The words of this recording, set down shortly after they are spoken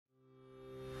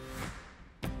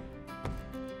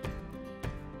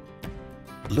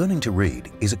Learning to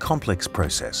read is a complex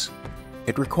process.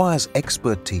 It requires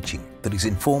expert teaching that is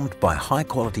informed by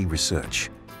high-quality research.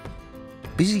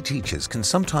 Busy teachers can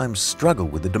sometimes struggle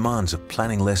with the demands of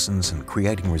planning lessons and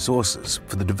creating resources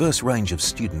for the diverse range of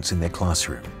students in their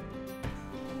classroom.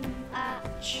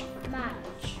 Match.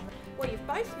 Well, you've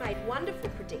both made wonderful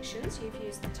predictions. You've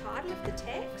used the title of the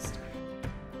text.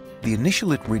 The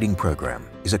InitiaLit reading program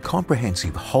is a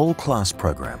comprehensive whole-class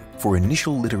program for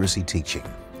initial literacy teaching.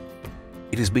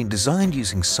 It has been designed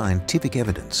using scientific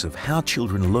evidence of how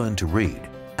children learn to read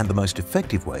and the most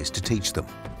effective ways to teach them.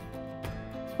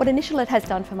 What InitiaLit has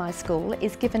done for my school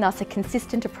is given us a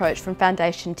consistent approach from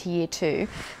Foundation to Year 2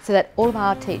 so that all of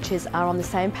our teachers are on the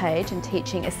same page and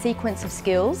teaching a sequence of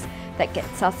skills that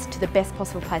gets us to the best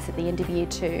possible place at the end of Year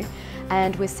 2,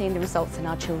 and we're seeing the results in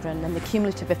our children and the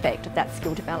cumulative effect of that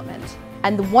skill development.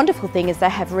 And the wonderful thing is they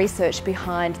have research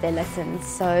behind their lessons,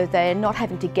 so they're not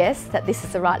having to guess that this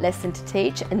is the right lesson to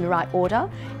teach in the right order.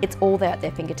 It's all there at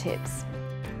their fingertips.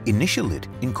 InitiaLit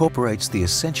incorporates the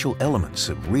essential elements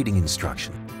of reading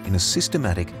instruction in a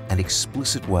systematic and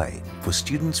explicit way for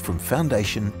students from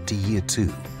Foundation to Year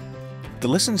 2. The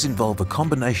lessons involve a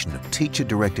combination of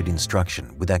teacher-directed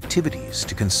instruction with activities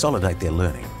to consolidate their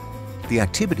learning. The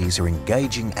activities are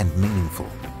engaging and meaningful.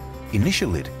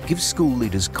 InitiaLit gives school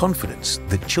leaders confidence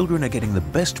that children are getting the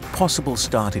best possible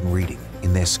start in reading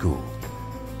in their school.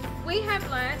 We have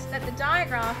learnt that the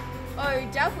diagraph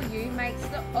OW makes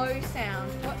the O sound.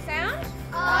 What sound?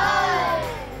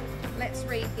 O! Let's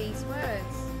read these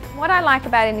words. What I like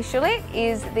about InitiaLit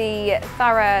is the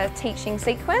thorough teaching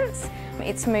sequence.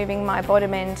 It's moving my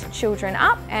bottom end children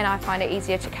up, and I find it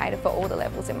easier to cater for all the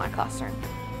levels in my classroom.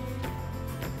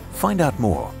 Find out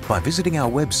more by visiting our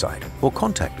website or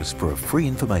contact us for a free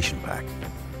information pack.